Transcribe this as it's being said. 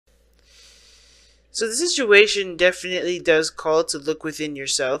So the situation definitely does call to look within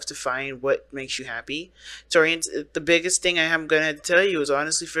yourself to find what makes you happy. Torian, the biggest thing I am going to tell you is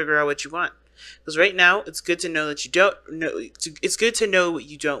honestly figure out what you want. Because right now, it's good to know that you don't know. It's good to know what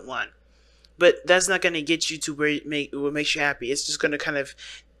you don't want, but that's not going to get you to what makes you happy. It's just going to kind of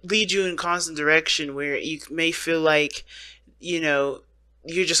lead you in constant direction where you may feel like, you know,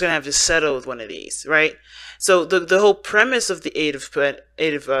 you're just gonna have to settle with one of these, right? So the whole premise of the eight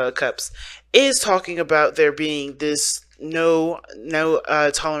of cups is talking about there being this no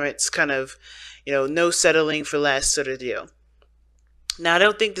tolerance kind of, no settling for less sort of deal. Now, I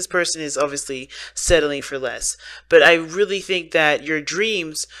don't think this person is obviously settling for less, but I really think that your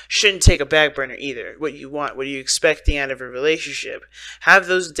dreams shouldn't take a back burner either. What you want, what are you expecting out of a relationship? Have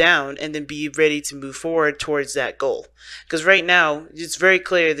those down and then be ready to move forward towards that goal. Because right now, it's very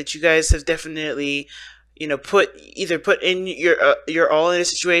clear that you guys have definitely, put in your all in a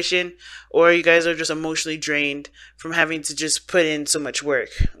situation, or you guys are just emotionally drained from having to just put in so much work,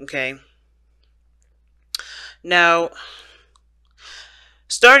 okay? Now,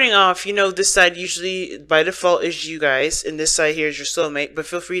 starting off, this side usually by default is you guys, and this side here is your soulmate, but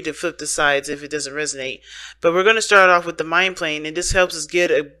feel free to flip the sides if it doesn't resonate. But we're going to start off with the mind plane, and this helps us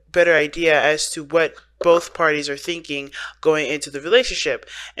get a better idea as to what both parties are thinking going into the relationship.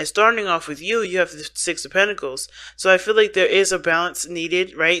 And starting off with you have the Six of Pentacles. So I feel like there is a balance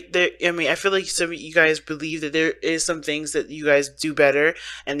needed, right? I feel like some of you guys believe that there is some things that you guys do better,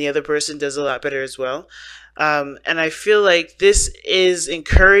 and the other person does a lot better as well. And I feel like this is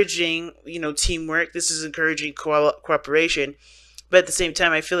encouraging, teamwork. This is encouraging cooperation. But at the same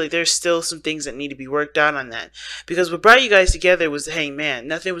time, I feel like there's still some things that need to be worked out on that. Because what brought you guys together was the Hangman.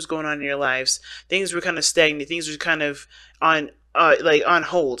 Nothing was going on in your lives. Things were kind of stagnant. Things were kind of on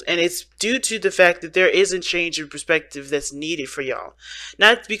hold. And it's due to the fact that there is a change of perspective that's needed for y'all.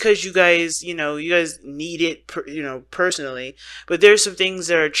 Not because you guys need it, personally, but there's some things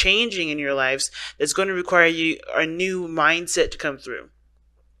that are changing in your lives that's going to require you a new mindset to come through.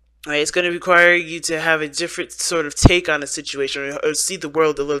 Right, it's going to require you to have a different sort of take on a situation, or see the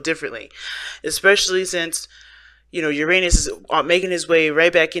world a little differently, especially since, Uranus is making his way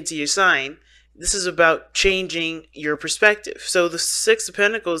right back into your sign. This is about changing your perspective. So the Six of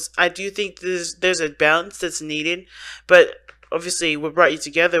Pentacles, I do think there's a balance that's needed, but obviously what brought you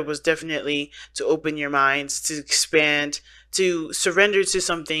together was definitely to open your minds, to expand, to surrender to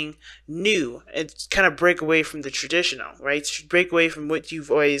something new, and kind of break away from the traditional, right? Break away from what you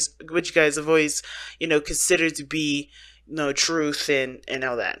guys have always, considered to be, truth and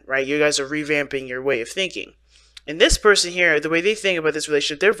all that, right? You guys are revamping your way of thinking. And this person here, the way they think about this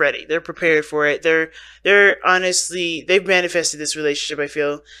relationship, they're ready. They're prepared for it. They're honestly, they've manifested this relationship. I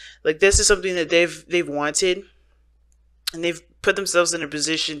feel like this is something that they've wanted, and they've put themselves in a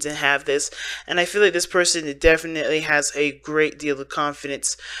position to have this. And I feel like this person definitely has a great deal of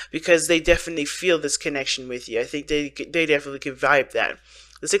confidence, because they definitely feel this connection with you. I think they definitely can vibe that.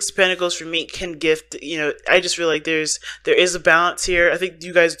 The Six of Pentacles for me can gift, I just feel like there is a balance here. I think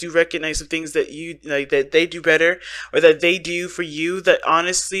you guys do recognize some things that you like, that they do better, or that they do for you, that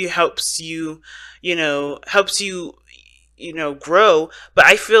honestly helps you, grow. But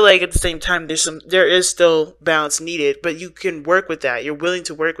I feel like at the same time, there is still balance needed, but you can work with that. You're willing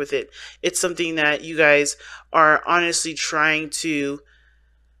to work with it. It's something that you guys are honestly trying to,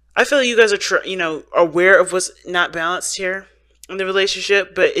 I feel like you guys are aware of what's not balanced here in the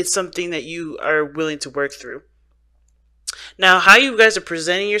relationship, but it's something that you are willing to work through. Now, how you guys are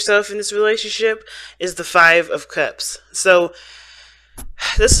presenting yourself in this relationship is the Five of Cups. So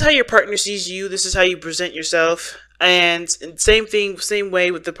this is how your partner sees you. This is how you present yourself. And same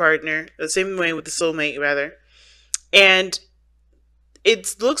way with the partner, the same way with the soulmate, rather. And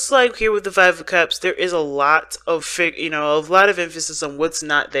it looks like here with the Five of Cups, there is a lot of a lot of emphasis on what's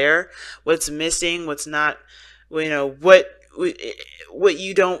not there, what's missing, what's not, what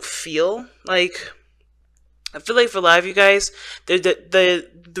you don't feel like. I feel like for a lot of you guys,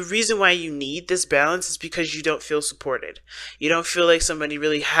 the reason why you need this balance is because you don't feel supported. You don't feel like somebody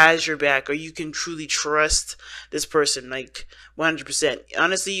really has your back, or you can truly trust this person, like 100%.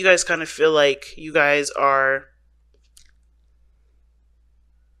 Honestly, you guys kind of feel like you guys are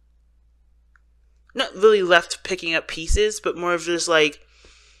not really left picking up pieces, but more of just like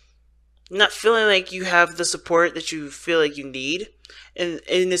not feeling like you have the support that you feel like you need. And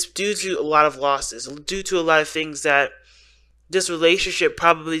it's due to a lot of losses, due to a lot of things that this relationship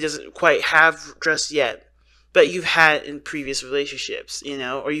probably doesn't quite have just yet, but you've had in previous relationships,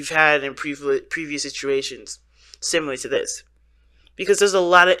 or you've had in previous situations similar to this. Because there's a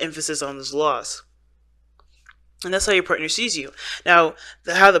lot of emphasis on this loss. And that's how your partner sees you. Now,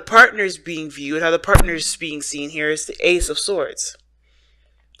 how the partner is being viewed, how the partner is being seen here is the Ace of Swords.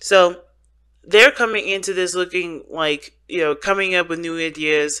 So they're coming into this looking like, coming up with new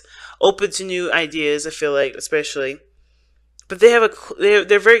ideas, open to new ideas, I feel like, especially. But they have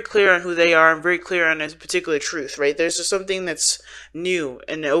they're very clear on who they are and very clear on a particular truth, right? There's just something that's new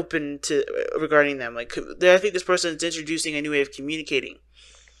and open to regarding them. Like, I think this person is introducing a new way of communicating.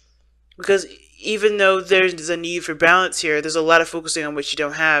 Because even though there's a need for balance here, there's a lot of focusing on what you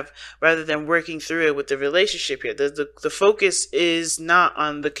don't have rather than working through it with the relationship here. The focus is not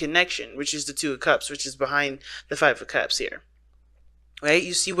on the connection, which is the Two of Cups, which is behind the Five of Cups here. Right?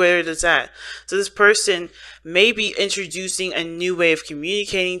 You see where it's at. So this person may be introducing a new way of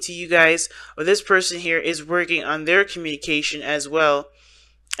communicating to you guys, or this person here is working on their communication as well.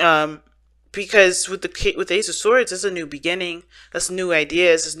 Because with the Ace of Swords, that's a new beginning. That's new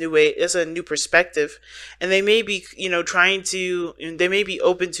ideas. That's new way. That's a new perspective, and they may be, they may be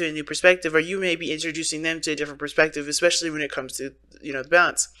open to a new perspective, or you may be introducing them to a different perspective, especially when it comes to the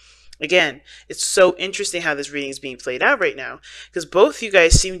balance. Again, it's so interesting how this reading is being played out right now, because both of you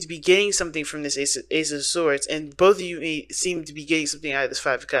guys seem to be getting something from this Ace of Swords, and both of you seem to be getting something out of this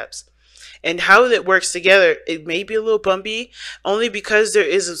Five of Cups. And how that works together, it may be a little bumpy, only because there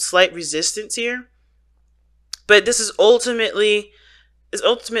is a slight resistance here. But this is ultimately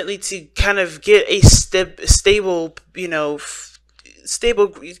to kind of get a stable, get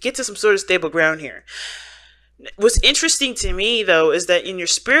to some sort of stable ground here. What's interesting to me, though, is that in your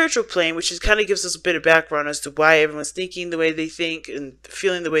spiritual plane, which is kind of gives us a bit of background as to why everyone's thinking the way they think and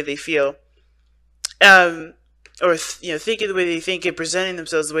feeling the way they feel, or thinking the way they think and presenting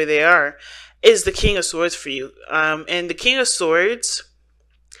themselves the way they are, is the King of Swords for you. And the King of Swords,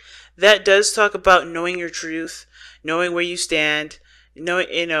 that does talk about knowing your truth, knowing where you stand,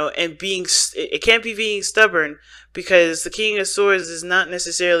 and being. It can't be being stubborn, because the King of Swords is not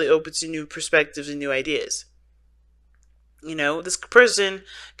necessarily open to new perspectives and new ideas. This person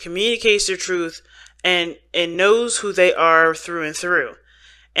communicates their truth and knows who they are through and through.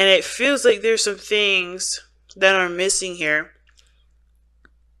 And it feels like there's some things that are missing here.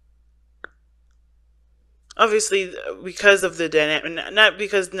 Obviously, because of the dynamic, not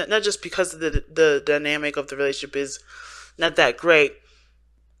just because of the dynamic of the relationship is not that great.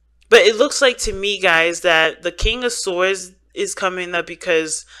 But it looks like to me, guys, that the King of Swords is coming up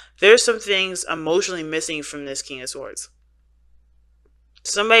because there's some things emotionally missing from this King of Swords.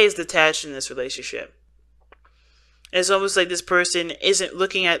 Somebody is detached in this relationship. It's almost like this person isn't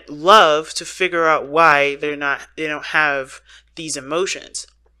looking at love to figure out why they don't have these emotions.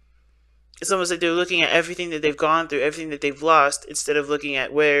 It's almost like they're looking at everything that they've gone through, everything that they've lost, instead of looking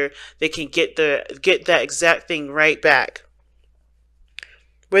at where they can get that exact thing right back,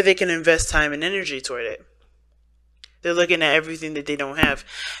 where they can invest time and energy toward it. They're looking at everything that they don't have.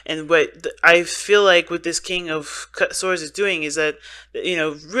 And what I feel like what this King of Swords is doing is that,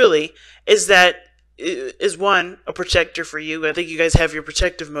 really, is one, a protector for you. I think you guys have your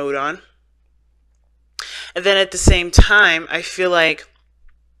protective mode on. And then at the same time, I feel like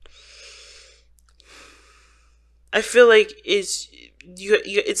it's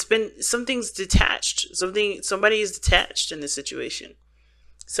been, something's detached. Somebody is detached in this situation.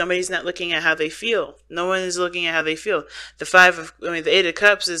 Somebody's not looking at how they feel. No one is looking at how they feel. The Eight of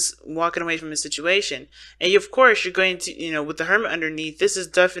Cups is walking away from the situation. And of course, you're going to, with the Hermit underneath, this is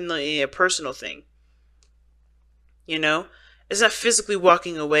definitely a personal thing. It's not physically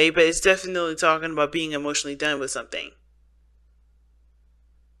walking away, but it's definitely talking about being emotionally done with something.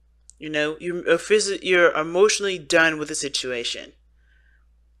 You're emotionally done with the situation.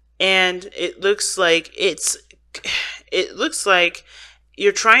 And it looks like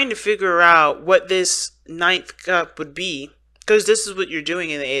you're trying to figure out what this Ninth Cup would be, because this is what you're doing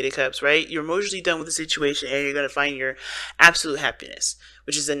in the Eight of Cups, right? You're emotionally done with the situation, and you're going to find your absolute happiness,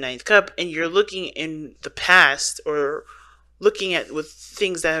 which is the Ninth Cup, and you're looking in the past, or looking at with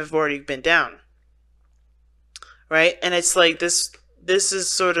things that have already been down, right? And it's like this is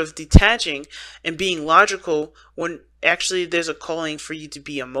sort of detaching and being logical when actually there's a calling for you to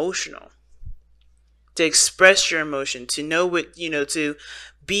be emotional, to express your emotion, to know what, to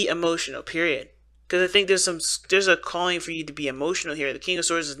be emotional, period. Because I think there's a calling for you to be emotional here. The King of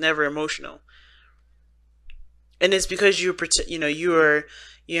Swords is never emotional. And it's because you're protected,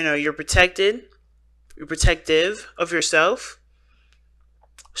 you're protective of yourself.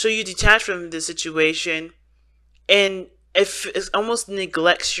 So you detach from the situation, and it almost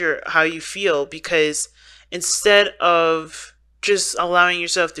neglects how you feel, because instead of just allowing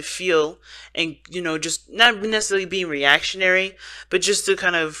yourself to feel and, just not necessarily being reactionary, but just to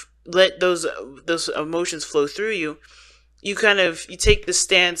kind of let those emotions flow through you, you take the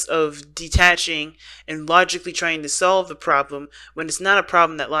stance of detaching and logically trying to solve the problem when it's not a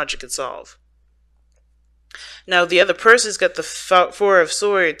problem that logic can solve. Now the other person's got the Four of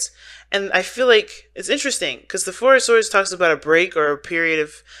Swords, and I feel like it's interesting because the Four of Swords talks about a break or a period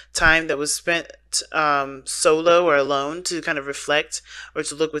of time that was spent solo or alone to kind of reflect or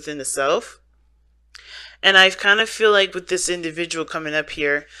to look within the self. And I kind of feel like with this individual coming up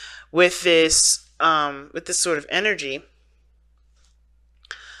here with this sort of energy,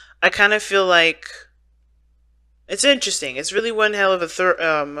 I kind of feel like it's interesting. It's really one hell of a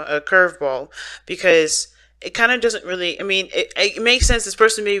curveball because it kind of doesn't really. I mean, it makes sense. This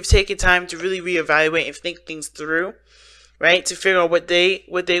person may have taken time to really reevaluate and think things through, right? To figure out what they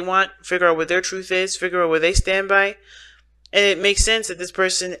want, figure out what their truth is, figure out where they stand by, and it makes sense that this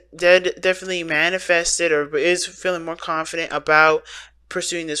person definitely manifested or is feeling more confident about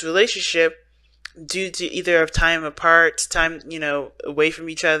pursuing this relationship due to either of time apart, time away from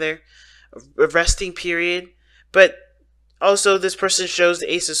each other, a resting period. But also, this person shows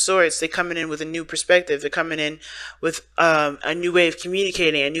the Ace of Swords. They're coming in with a new perspective. They're coming in with a new way of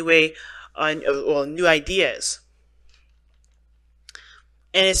communicating, a new way new ideas.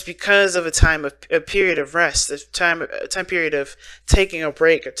 And it's because of a period of rest, a time period of taking a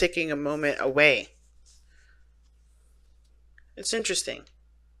break or taking a moment away. It's interesting.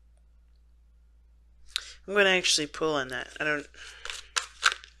 I'm going to actually pull on that.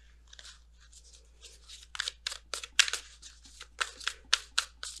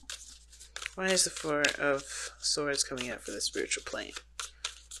 Why is the Four of Swords coming out for the spiritual plane?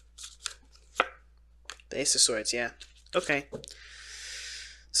 The Ace of Swords, yeah. Okay.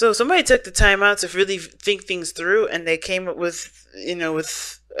 So somebody took the time out to really think things through, and they came up with,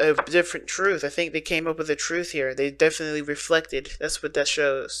 with a different truth. I think they came up with a truth here. They definitely reflected. That's what that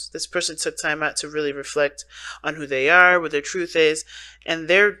shows. This person took time out to really reflect on who they are, what their truth is, and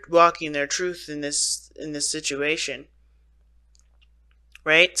they're walking their truth in this situation.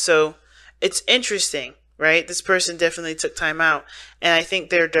 Right? So it's interesting, right? This person definitely took time out, and I think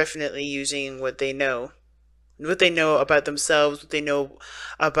they're definitely using what they know about themselves, what they know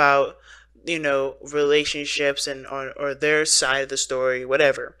about, relationships and or their side of the story,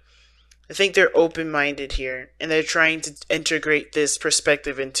 whatever. I think they're open-minded here, and they're trying to integrate this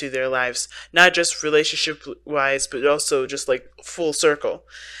perspective into their lives, not just relationship-wise, but also just like full circle.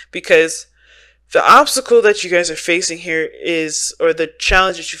 Because the obstacle that you guys are facing here is, or the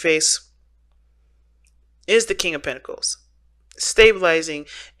challenge that you face, is the King of Pentacles. Stabilizing,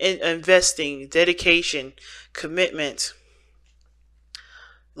 investing, dedication, commitment,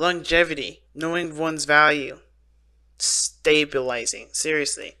 longevity, knowing one's value, stabilizing,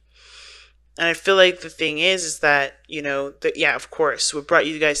 seriously. And I feel like the thing is that, yeah, of course, what brought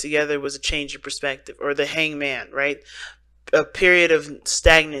you guys together was a change in perspective, or the hangman, right? A period of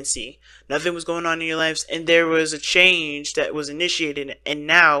stagnancy. Nothing was going on in your lives, and there was a change that was initiated, and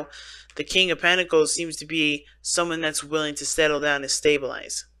now the King of Pentacles seems to be someone that's willing to settle down and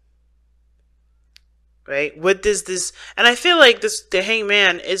stabilize. Right? What does this... And I feel like the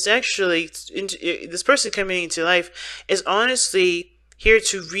hangman is actually... This person coming into life is honestly here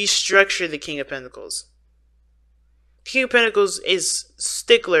to restructure the King of Pentacles. King of Pentacles is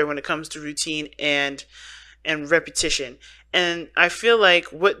stickler when it comes to routine and repetition. And I feel like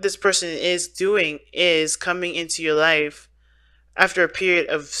what this person is doing is coming into your life after a period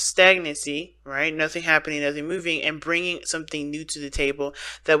of stagnancy, right? Nothing happening, nothing moving, and bringing something new to the table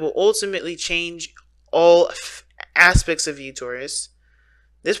that will ultimately change all aspects of you, Taurus.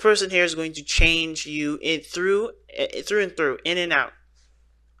 This person here is going to change you through and through, in and out.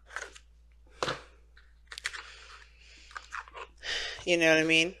 You know what I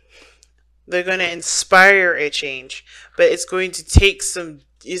mean? They're going to inspire a change, but it's going to take some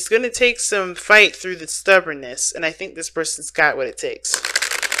fight through the stubbornness, and I think this person's got what it takes.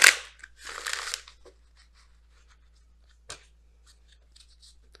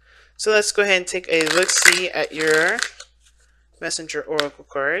 So let's go ahead and take a look-see at your Messenger Oracle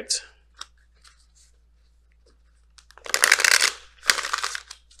cards.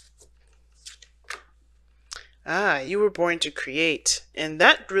 You were born to create. And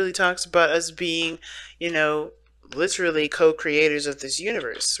that really talks about us being, literally co-creators of this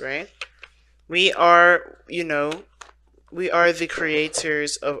universe, right? We are, we are the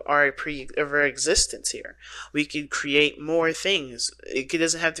creators of our existence here. We can create more things. It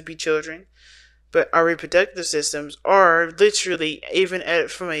doesn't have to be children, but our reproductive systems are literally, even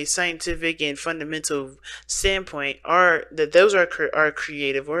from a scientific and fundamental standpoint, those are our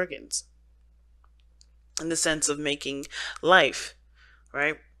creative organs in the sense of making life,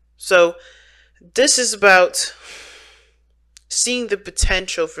 right? So this is about seeing the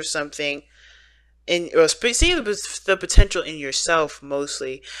potential for something or seeing the potential in yourself,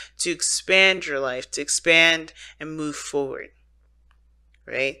 mostly, to expand your life, to expand and move forward,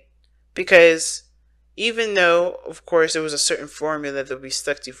 right? Because even though, of course, there was a certain formula that we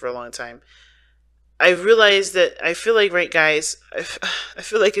stuck to for a long time, I realized that I feel like, right, guys, I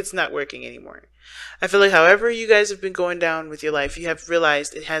feel like it's not working anymore. I feel like however you guys have been going down with your life, you have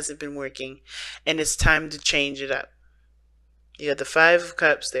realized it hasn't been working, and it's time to change it up. You got the Five of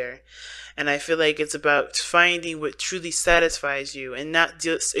Cups there, and I feel like it's about finding what truly satisfies you and not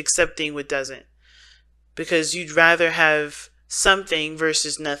just accepting what doesn't. Because you'd rather have something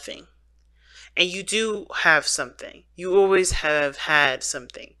versus nothing. And you do have something. You always have had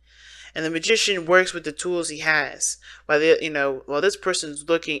something. And the magician works with the tools he has. While this person's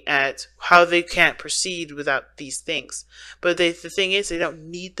looking at how they can't proceed without these things. But the thing is, they don't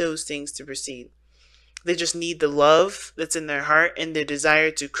need those things to proceed. They just need the love that's in their heart and their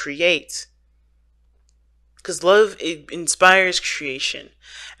desire to create. Because love, it inspires creation.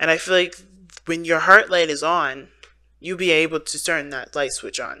 And I feel like when your heart light is on, you'll be able to turn that light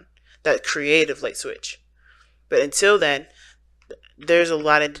switch on. That creative light switch. But until then, there's a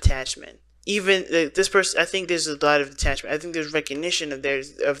lot of detachment. Even this person, I think there's a lot of detachment. I think there's recognition of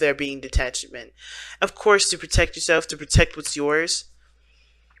there being detachment. Of course, to protect yourself, to protect what's yours.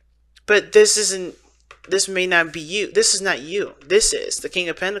 But this may not be you. This is not you. This is the King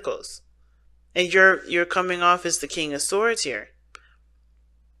of Pentacles. And you're coming off as the King of Swords here.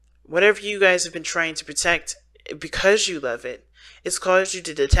 Whatever you guys have been trying to protect because you love it, it's caused you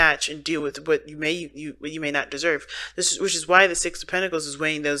to detach and deal with what you may not deserve. Which is why the Six of Pentacles is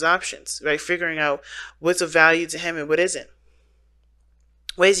weighing those options, right? Figuring out what's of value to him and what isn't.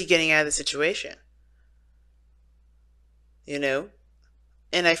 What is he getting out of the situation? You know?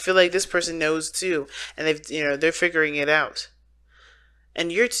 And I feel like this person knows too, and they're figuring it out.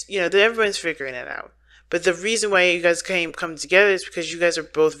 And everyone's figuring it out. But the reason why you guys come together is because you guys are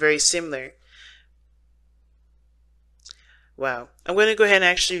both very similar. Wow. I'm going to go ahead and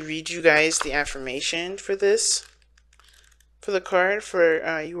actually read you guys the affirmation for this. For the card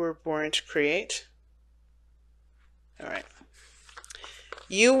for You Were Born to Create. Alright.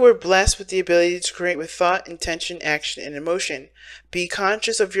 You were blessed with the ability to create with thought, intention, action, and emotion. Be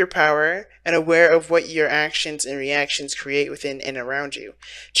conscious of your power and aware of what your actions and reactions create within and around you.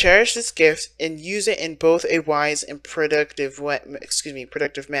 Cherish this gift and use it in both a wise and productive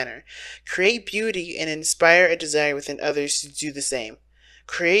manner. Create beauty and inspire a desire within others to do the same.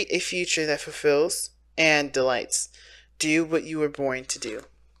 Create a future that fulfills and delights. Do what you were born to do.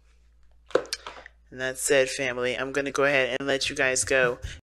 And that said, family, I'm going to go ahead and let you guys go.